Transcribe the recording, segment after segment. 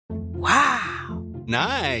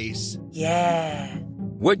Nice. Yeah.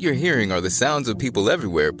 What you're hearing are the sounds of people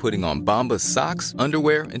everywhere putting on Bombas socks,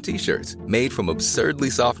 underwear, and T-shirts made from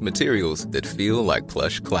absurdly soft materials that feel like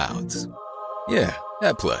plush clouds. Yeah,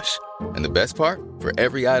 that plush. And the best part? For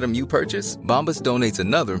every item you purchase, Bombas donates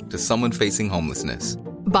another to someone facing homelessness.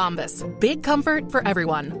 Bombas. Big comfort for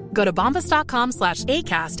everyone. Go to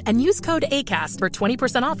bombas.com/ACAST and use code ACAST for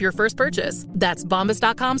 20% off your first purchase. That's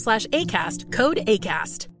bombas.com/ACAST. Code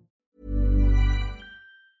ACAST.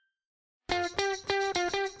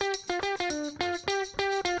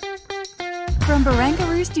 From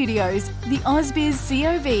Barangaroo Studios, the AusBiz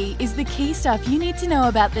COB is the key stuff you need to know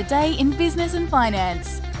about the day in business and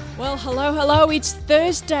finance. Well, hello. It's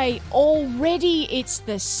Thursday already. It's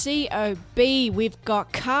the COB. We've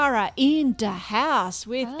got Cara in the house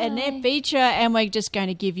with Annette Beecher, and we're just going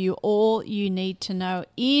to give you all you need to know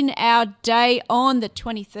in our day on the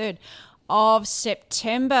 23rd of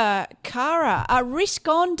September. Cara, a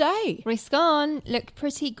risk-on day. Risk on. Looked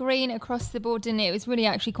pretty green across the board, didn't it? It was really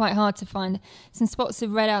actually quite hard to find some spots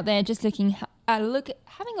of red out there. Just having a look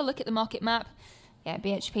at the market map. Yeah,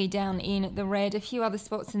 BHP down in the red. A few other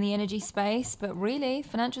spots in the energy space, but really,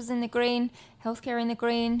 financials in the green, healthcare in the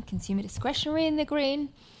green, consumer discretionary in the green.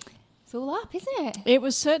 It's all up, isn't it? It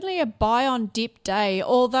was certainly a buy on dip day,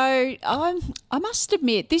 although I must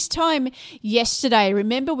admit, this time yesterday,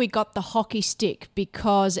 remember we got the hockey stick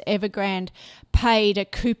because Evergrande paid a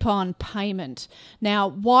coupon payment. Now,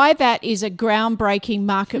 why that is a groundbreaking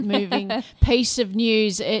market-moving piece of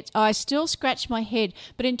news, I still scratch my head.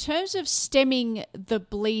 But in terms of stemming the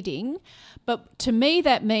bleeding, but to me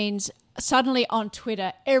that means suddenly on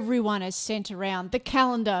Twitter, everyone has sent around the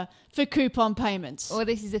calendar for coupon payments. Well,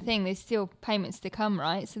 this is the thing. There's still payments to come,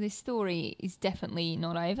 right? So this story is definitely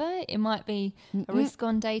not over. It might be a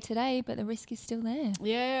risk-on day today, but the risk is still there.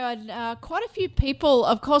 Yeah, quite a few people.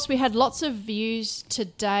 Of course, we had lots of views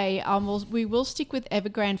today. We will stick with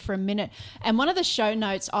Evergrande for a minute. And one of the show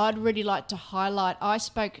notes I'd really like to highlight, I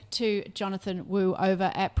spoke to Jonathan Wu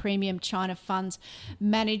over at Premium China Funds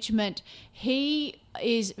Management. He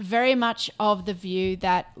is very much of the view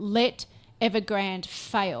that let Evergrande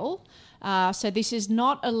fail. So this is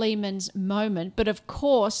not a Lehman's moment, but of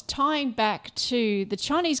course, tying back to the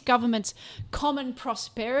Chinese government's common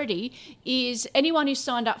prosperity is anyone who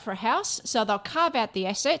signed up for a house, so they'll carve out the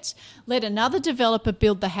assets, let another developer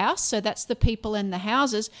build the house, so that's the people in the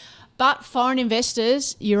houses. But foreign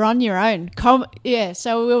investors, you're on your own.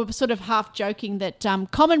 So we were sort of half joking that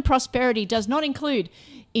common prosperity does not include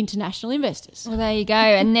international investors. Well, there you go.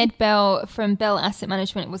 And Ned Bell from Bell Asset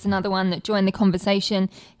Management was another one that joined the conversation.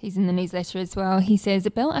 He's in the newsletter as well. He says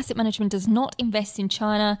that Bell Asset Management does not invest in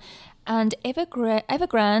China, and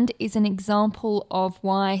Evergrande is an example of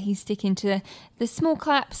why he's sticking to the small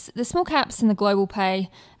caps and the global pay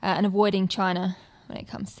and avoiding China when it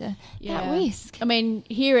comes to that risk. I mean,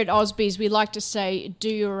 here at AusBiz, we like to say, do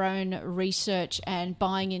your own research, and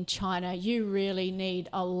buying in China, you really need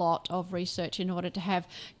a lot of research in order to have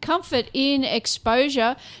comfort in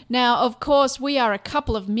exposure. Now, of course, we are a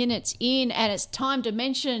couple of minutes in, and it's time to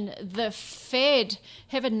mention the Fed.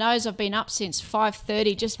 Heaven knows I've been up since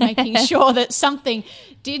 5:30 just making sure that something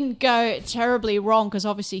didn't go terribly wrong, because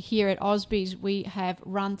obviously here at AusBiz, we have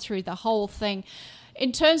run through the whole thing.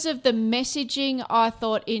 In terms of the messaging, I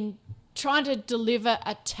thought in trying to deliver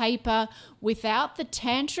a taper without the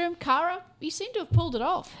tantrum, Cara, you seem to have pulled it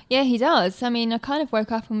off. Yeah, he does. I mean, I kind of woke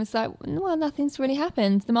up and was like, well, nothing's really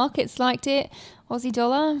happened. The markets liked it. Aussie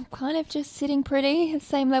dollar kind of just sitting pretty, the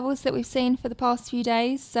same levels that we've seen for the past few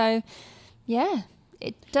days. So, yeah,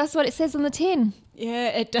 it does what it says on the tin. Yeah,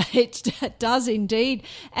 it does indeed.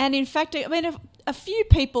 And in fact, I mean, a few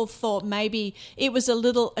people thought maybe it was a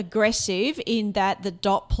little aggressive in that the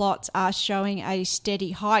dot plots are showing a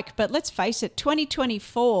steady hike. But let's face it,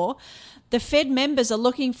 2024, the Fed members are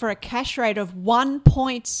looking for a cash rate of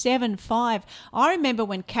 1.75. I remember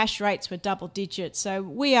when cash rates were double digits, so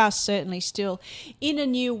we are certainly still in a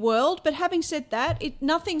new world. But having said that,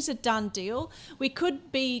 nothing's a done deal. We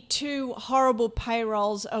could be 2 horrible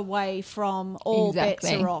payrolls away from all bets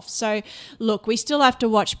are off. So look, we still have to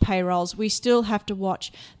watch payrolls. We still have to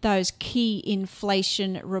watch those key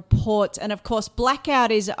inflation reports. And of course, blackout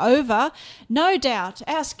is over. No doubt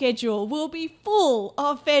our schedule will be full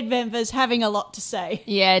of Fed members having a lot to say.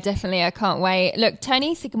 Yeah, definitely. I can't wait. Look,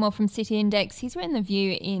 Tony Sycamore from City Index, he's written the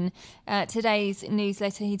view in today's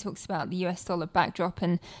newsletter. He talks about the US dollar backdrop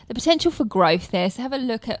and the potential for growth there. So have a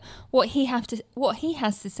look at what he has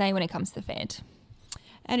to say when it comes to the Fed.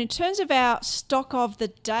 And in terms of our stock of the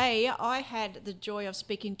day, I had the joy of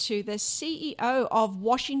speaking to the CEO of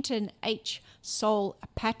Washington H. Soul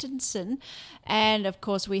Pattinson. And of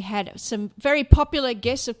course, we had some very popular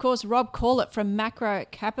guests, of course, Rob Corlett from Macro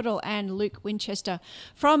Capital and Luke Winchester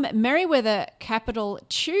from Merriweather Capital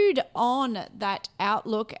chewed on that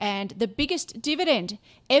outlook and the biggest dividend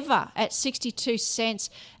ever at 62 cents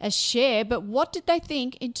a share. But what did they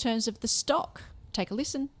think in terms of the stock? Take a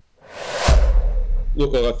listen.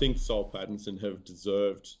 Look, I think Soul Pattinson have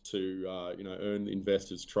deserved to, earn the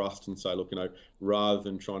investors' trust and say, look, rather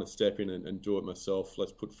than trying to step in and do it myself,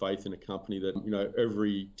 let's put faith in a company that,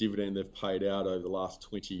 every dividend they've paid out over the last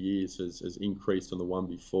 20 years has increased on the one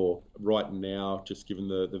before. Right now, just given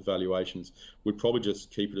the valuations, we'd probably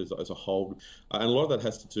just keep it as a hold. And a lot of that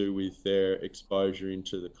has to do with their exposure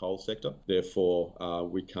into the coal sector. Therefore,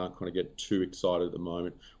 we can't kind of get too excited at the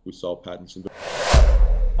moment with Soul Pattinson.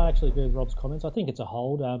 I actually agree with Rob's comments. I think it's a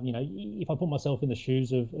hold. If I put myself in the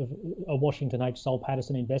shoes of a Washington H. Soul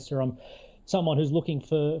Pattinson investor, I'm someone who's looking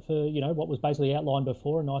for what was basically outlined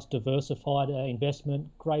before, a nice diversified investment,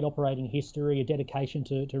 great operating history, a dedication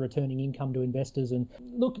to returning income to investors. And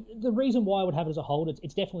look, the reason why I would have it as a hold,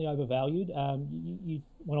 it's definitely overvalued. You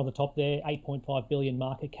went on the top there, 8.5 billion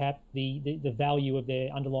market cap. The value of their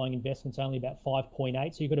underlying investment's only about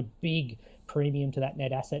 5.8, so you've got a big premium to that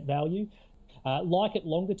net asset value. Like it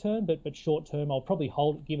longer term, but short term, I'll probably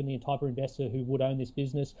hold it given the type of investor who would own this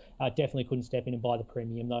business. Definitely couldn't step in and buy the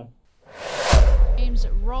premium though. James,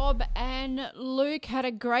 Rob and Luke had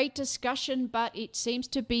a great discussion, but it seems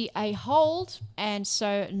to be a hold and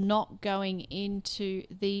so not going into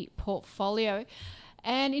the portfolio.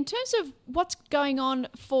 And in terms of what's going on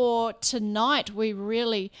for tonight, we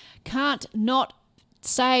really can't not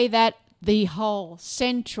say that the whole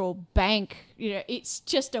central bank, it's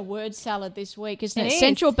just a word salad this week, isn't it?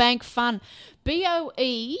 Central bank fun.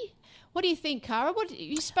 BOE. What do you think, Cara?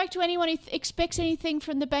 You spoke to anyone who expects anything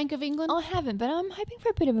from the Bank of England? I haven't, but I'm hoping for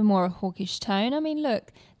a bit of a more hawkish tone. I mean,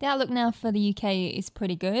 look, the outlook now for the UK is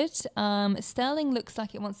pretty good. Sterling looks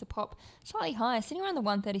like it wants to pop slightly higher, sitting around the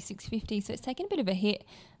 136.50, so it's taken a bit of a hit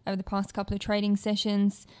over the past couple of trading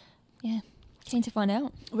sessions. Yeah. Keen to find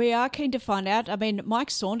out. We are keen to find out. I mean,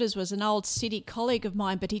 Mike Saunders was an old City colleague of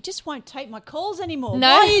mine, but he just won't take my calls anymore. No.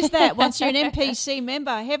 Why is that? Once you're an NPC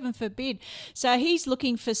member, heaven forbid. So he's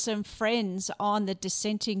looking for some friends on the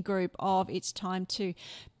dissenting group of it's time to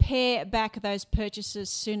pare back those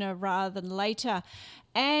purchases sooner rather than later.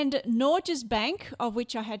 And Norges Bank, of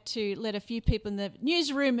which I had to let a few people in the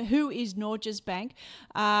newsroom, who is Norges Bank,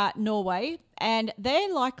 Norway, and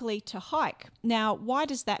they're likely to hike. Now, why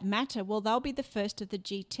does that matter? Well, they'll be the first of the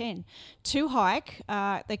G10 to hike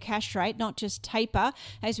the cash rate, not just taper.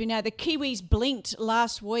 As we know, the Kiwis blinked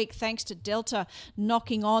last week thanks to Delta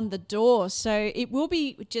knocking on the door. So it will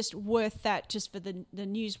be just worth that just for the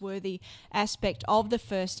newsworthy aspect of the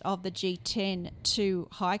first of the G10 to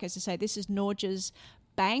hike. As I say, this is Norges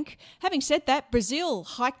Bank. Having said that, Brazil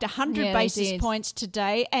hiked 100 basis points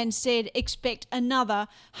today and said expect another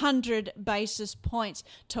 100 basis points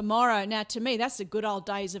tomorrow. Now, to me, that's the good old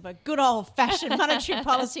days of a good old-fashioned monetary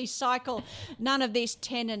policy cycle. None of this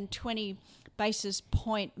 10 and 20 basis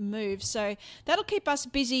point move. So that'll keep us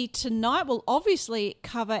busy tonight. We'll obviously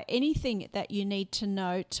cover anything that you need to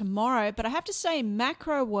know tomorrow. But I have to say,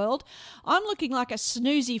 macro world, I'm looking like a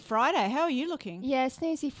snoozy Friday. How are you looking? Yeah,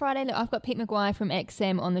 snoozy Friday. Look, I've got Pete Maguire from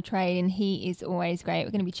XM on the trade, and he is always great.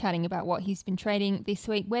 We're going to be chatting about what he's been trading this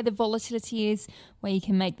week, where the volatility is, where you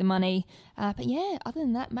can make the money. But yeah, other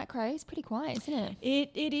than that, macro is pretty quiet, isn't it?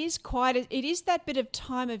 It is quiet. It is that bit of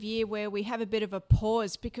time of year where we have a bit of a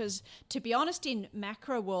pause because, to be honest, in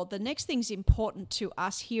macro world, the next thing's important to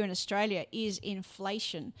us here in Australia is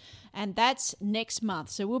inflation, and that's next month.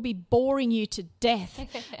 So we'll be boring you to death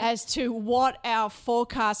as to what our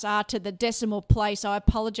forecasts are to the decimal place. I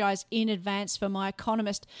apologise in advance for my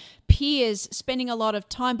economist peers spending a lot of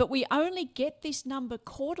time, but we only get this number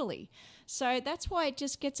quarterly. So that's why it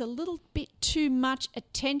just gets a little bit too much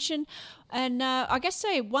attention. And I guess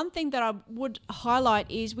one thing that I would highlight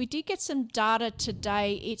is we did get some data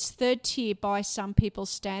today. It's third tier by some people's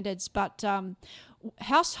standards, but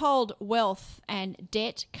household wealth and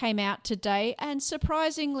debt came out today, and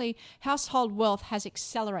surprisingly, household wealth has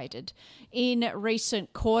accelerated in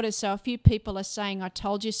recent quarters. So a few people are saying, I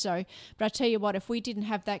told you so. But I tell you what, if we didn't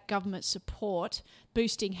have that government support,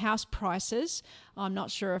 boosting house prices. I'm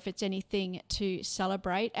not sure if it's anything to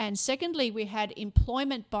celebrate. And secondly, we had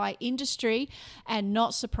employment by industry, and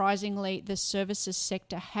not surprisingly, the services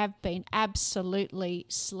sector have been absolutely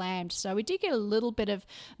slammed. So we did get a little bit of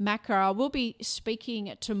macro. I will be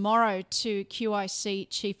speaking tomorrow to QIC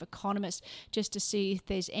chief economist just to see if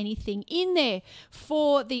there's anything in there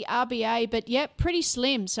for the RBA. But yeah, pretty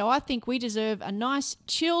slim. So I think we deserve a nice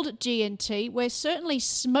chilled G&T. We're certainly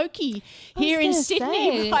smoky here in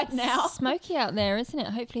Sydney right now. Smoky out there, isn't it?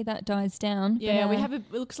 Hopefully that dies down. Yeah,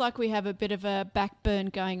 it looks like we have a bit of a backburn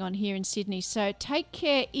going on here in Sydney. So take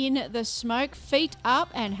care in the smoke, feet up,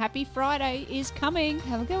 and happy Friday is coming.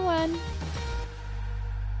 Have a good one.